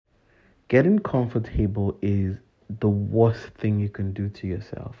Getting comfortable is the worst thing you can do to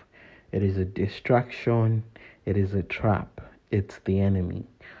yourself. It is a distraction, it is a trap, it's the enemy.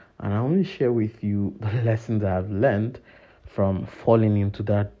 And I want to share with you the lessons I've learned from falling into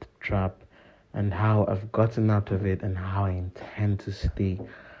that trap and how I've gotten out of it and how I intend to stay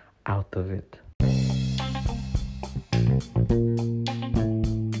out of it.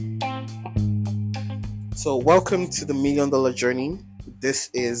 So, welcome to the $1,000,000 journey.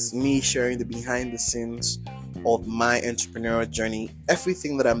 This is me sharing the behind the scenes of my entrepreneurial journey,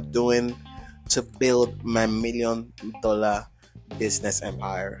 everything that I'm doing to build my $1,000,000 business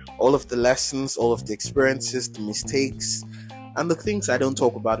empire. All of the lessons, all of the experiences, the mistakes, and the things I don't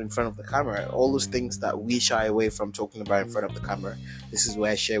talk about in front of the camera, all those things that we shy away from talking about in front of the camera. This is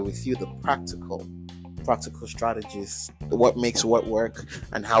where I share with you the practical strategies, what makes what work,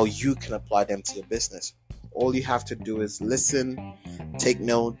 and how you can apply them to your business. All you have to do is listen, take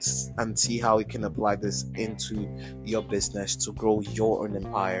notes, and see how you can apply this into your business to grow your own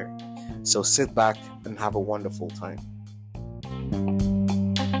empire. So sit back and have a wonderful time.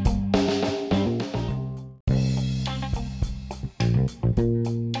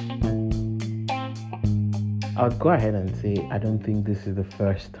 I'll go ahead and say I don't think this is the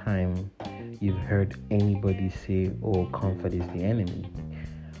first time you've heard anybody say, "Oh, comfort is the enemy."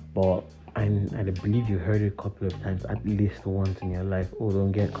 But I believe you heard it a couple of times, at least once in your life. "Oh,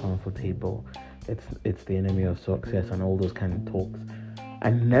 don't get comfortable. It's the enemy of success," and all those kind of talks. I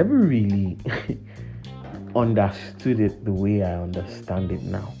never really understood it the way I understand it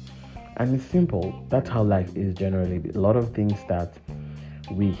now. And it's simple. That's how life is generally. A lot of things that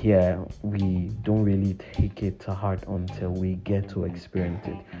we hear, we don't really take it to heart until we get to experience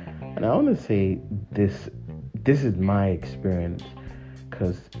it. And I want to say this is my experience,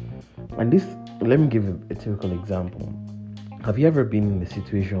 let me give a typical example. Have you ever been in a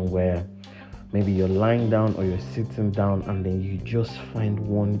situation where maybe you're lying down or you're sitting down and then you just find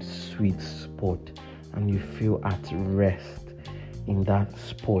one sweet spot and you feel at rest in that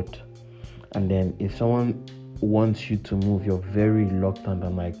spot, and then if someone wants you to move, you're very reluctant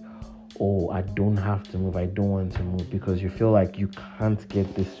and like, "Oh, I don't have to move, I don't want to move," because you feel like you can't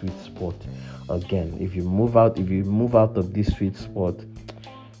get this sweet spot again. If you move out of this sweet spot,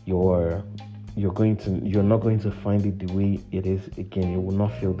 you're not going to find it the way it is again. It will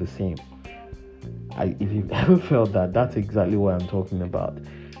not feel the same. If you've ever felt that, that's exactly what I'm talking about.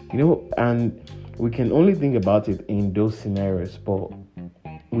 And we can only think about it in those scenarios, but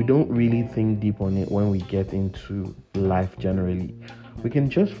we don't really think deep on it when we get into life generally. We can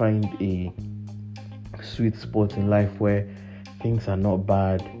just find a sweet spot in life where things are not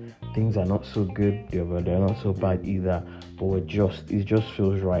bad, things are not so good, they're not so bad either, but it just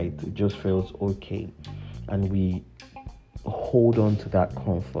feels right, it just feels okay, and we hold on to that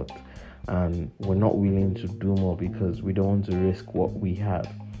comfort, and we're not willing to do more because we don't want to risk what we have.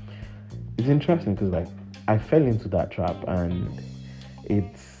 It's interesting because I fell into that trap, and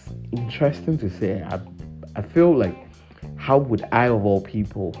it's interesting to say. I feel like, how would I, of all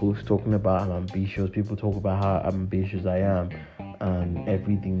people, who's talking about I'm ambitious, people talk about how ambitious I am and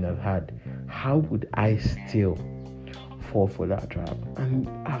everything I've had, how would I still fall for that trap? And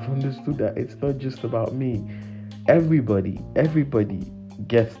I've understood that it's not just about me. Everybody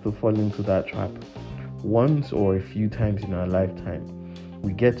gets to fall into that trap once or a few times in our lifetime.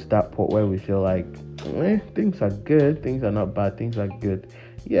 We get to that point where we feel like, things are good, things are not bad, things are good.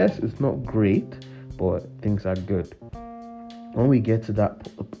 Yes, it's not great, but things are good. When we get to that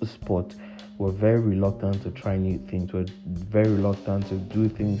spot, we're very reluctant to try new things. We're very reluctant to do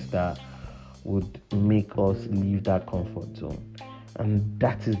things that would make us leave that comfort zone. And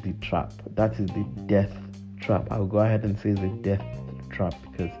that is the trap. That is the death trap. I'll go ahead and say the death trap,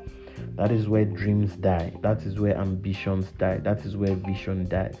 because that is where dreams die. That is where ambitions die. That is where vision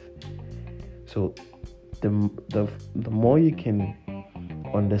dies. So the more you can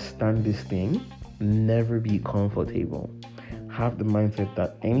understand this thing, never be comfortable. Have the mindset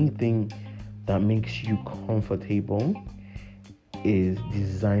that anything that makes you comfortable is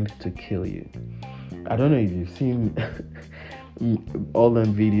designed to kill you. I don't know if you've seen all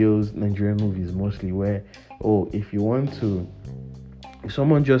them videos, Nigerian movies mostly, where if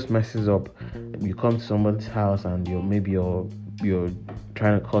someone just messes up, you come to someone's house and you're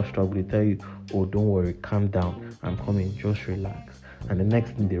trying to cause trouble, they tell you, "Oh, don't worry, calm down, I'm coming, just relax." And the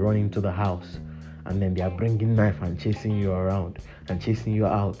next thing, they run into the house and then they are bringing knife and chasing you around and chasing you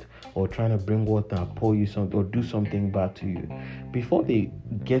out, or trying to bring water and pour you something or do something bad to you. Before they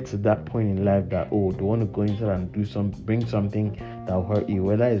get to that point in life that they want to go inside and bring something that will hurt you,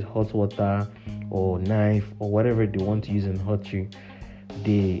 whether it's hot water or knife or whatever they want to use and hurt you,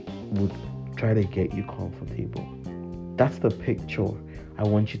 they would try to get you comfortable. That's the picture I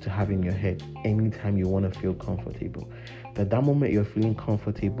want you to have in your head anytime you want to feel comfortable. That moment you're feeling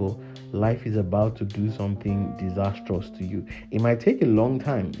comfortable, life is about to do something disastrous to you. It might take a long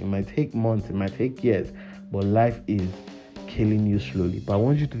time, it might take months, it might take years, but life is killing you slowly. But I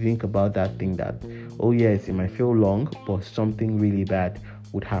want you to think about that thing that, oh yes, it might feel long, but something really bad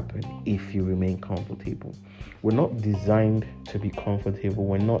would happen if you remain comfortable. We're not designed to be comfortable.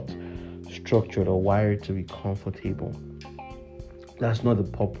 We're not structured or wired to be comfortable. That's not the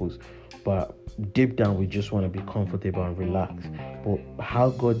purpose. But deep down, we just want to be comfortable and relaxed. But how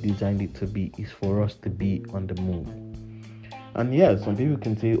God designed it to be is for us to be on the move. And yeah, some people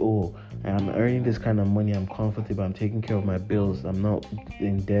can say, oh, I'm earning this kind of money, I'm comfortable, I'm taking care of my bills, I'm not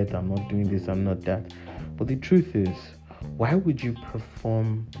in debt, I'm not doing this, I'm not that. But the truth is, why would you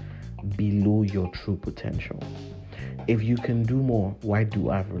perform below your true potential? If you can do more, why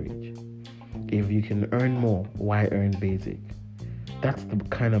do average? If you can earn more, why earn basic? That's the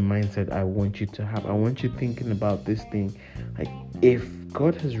kind of mindset I want you to have. I want you thinking about this thing. Like, if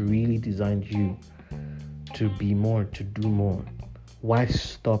God has really designed you to be more, to do more, why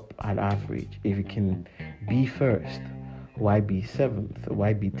stop at average? If you can be first, why be seventh?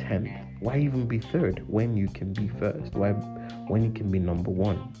 Why be 10th? Why even be third when you can be first? Why when you can be number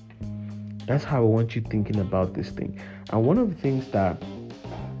one? That's how I want you thinking about this thing. And one of the things that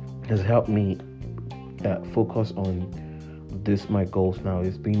has helped me focus on this, my goals now,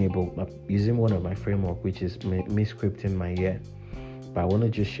 is being able, using one of my framework, which is me scripting my year. But I want to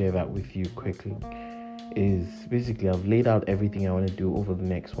just share that with you quickly. Is basically I've laid out everything I want to do over the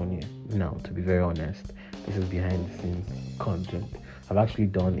next 1 year. Now, to be very honest, this is behind the scenes content. I've actually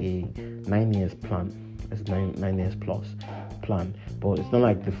done a 9 years plan. It's 9 years plus plan, but it's not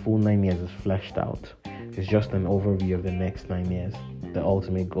like the full 9 years is fleshed out. It's just an overview of the next 9 years, the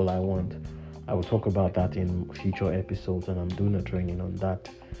ultimate goal I want. I will talk about that in future episodes, and I'm doing a training on that.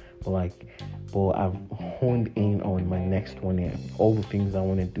 But I've honed in on my next 1 year, all the things I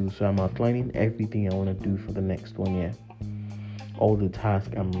want to do. So I'm outlining everything I want to do for the next 1 year. All the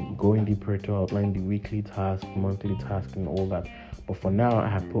tasks, I'm going deeper to outline the weekly task, monthly task, and all that. But for now, I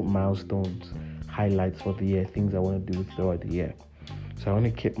have put milestones, highlights for the year, things I want to do throughout the year. So I want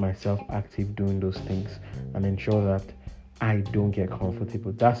to keep myself active doing those things and ensure that I don't get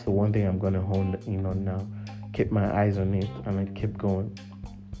comfortable. That's the one thing I'm going to hone in on now. Keep my eyes on it and I keep going.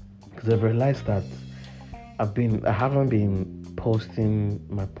 Because I've realized that I haven't been posting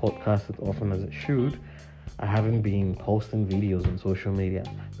my podcast as often as I should. I haven't been posting videos on social media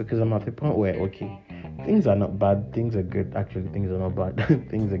because I'm at the point where, okay, things are not bad, things are good. Actually, things are not bad.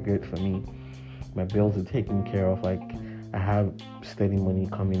 Things are good for me. My bills are taken care of. Like, I have steady money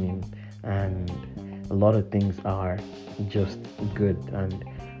coming in, and a lot of things are just good, and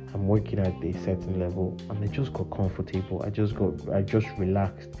I'm working at a certain level, and I just got comfortable. I just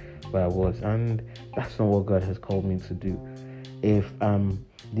relaxed where I was, and that's not what God has called me to do. If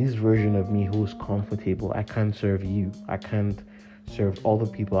this version of me who's comfortable, I can't serve you. I can't serve all the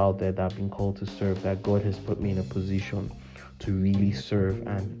people out there that I've been called to serve, that God has put me in a position to really serve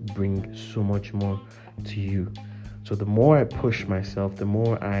and bring so much more to you. So the more I push myself, the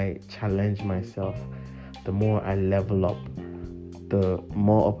more I challenge myself, the more I level up, the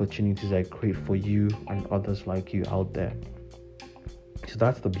more opportunities I create for you and others like you out there. So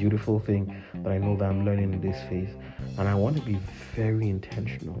that's the beautiful thing that I know that I'm learning in this phase. And I want to be very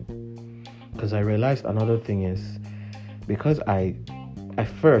intentional, because I realized another thing is, because I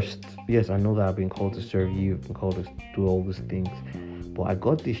first, yes, I know that I've been called to serve you, I've been called to do all these things, but I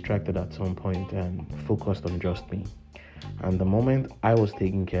got distracted at some point and focused on just me. And the moment I was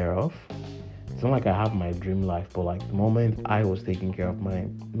taken care of, it's not like I have my dream life, but like the moment I was taking care of my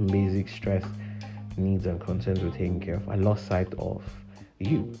basic stress needs and concerns were taken care of, I lost sight of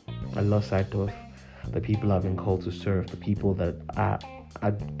you. I lost sight of the people I've been called to serve, the people that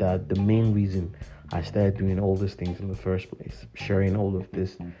the main reason I started doing all these things in the first place, sharing all of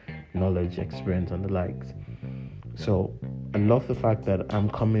this knowledge, experience, and the likes. So I love the fact that I'm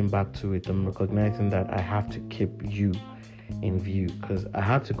coming back to it. I'm recognizing that I have to keep you in view, because I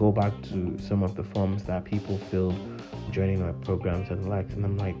had to go back to some of the forms that people filled joining my programs and the likes, and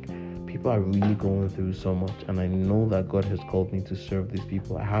I'm like, people are really going through so much, and I know that God has called me to serve these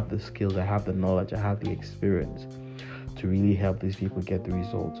people. I have the skills, I have the knowledge, I have the experience to really help these people get the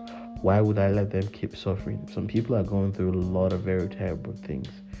results. Why would I let them keep suffering? Some people are going through a lot of very terrible things.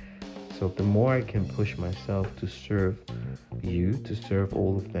 So the more I can push myself to serve you, to serve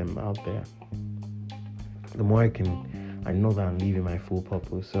all of them out there, the more I know that I'm living my full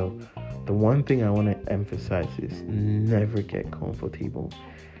purpose. So the one thing I want to emphasize is never get comfortable.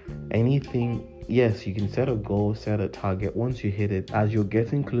 Anything, yes, you can set a goal, set a target. Once you hit it, as you're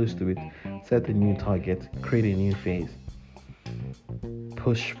getting close to it, set a new target, create a new phase.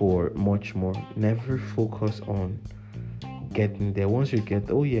 Push for much more. Never focus on getting there. Once you get,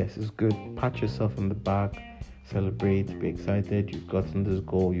 oh yes, it's good, pat yourself on the back, celebrate, be excited, you've gotten this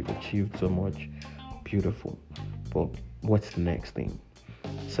goal, you've achieved so much. Beautiful. But what's the next thing?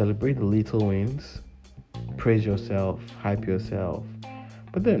 Celebrate the little wins, praise yourself, hype yourself,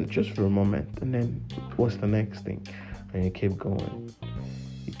 but then just for a moment, and then what's the next thing? And you keep going,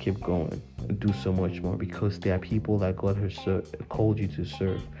 do so much more, because there are people that God has called you to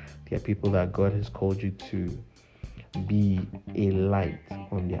serve. There are people that God has called you to be a light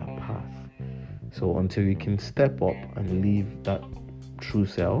on their path. So until you can step up and live that true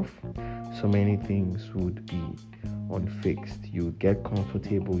self, so many things would be unfixed. You'll get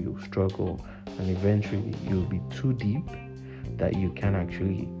comfortable, you'll struggle, and eventually you'll be too deep that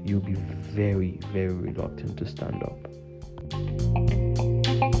you'll be very, very reluctant to stand up.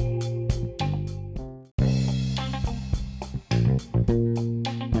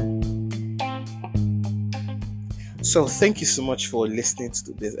 So thank you so much for listening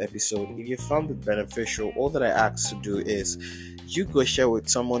to this episode. If you found it beneficial, all that I ask to do is you go share with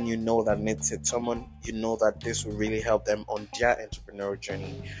someone you know that needs it, someone you know that this will really help them on their entrepreneurial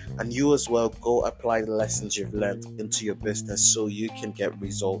journey, and you as well go apply the lessons you've learned into your business so you can get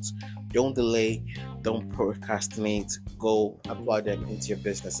results. Don't delay, don't procrastinate, go apply them into your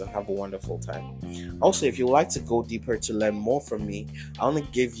business and have a wonderful time. Also, if you'd like to go deeper to learn more from me, I want to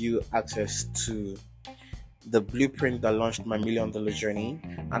give you access to the blueprint that launched my $1 million journey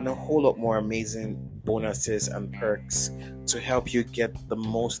and a whole lot more amazing bonuses and perks to help you get the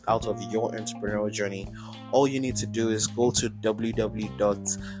most out of your entrepreneurial journey. All you need to do is go to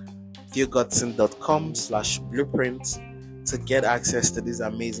www.theogodson.com/blueprint to get access to these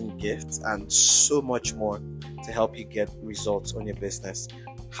amazing gifts and so much more to help you get results on your business.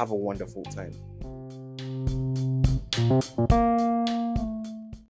 Have a wonderful time.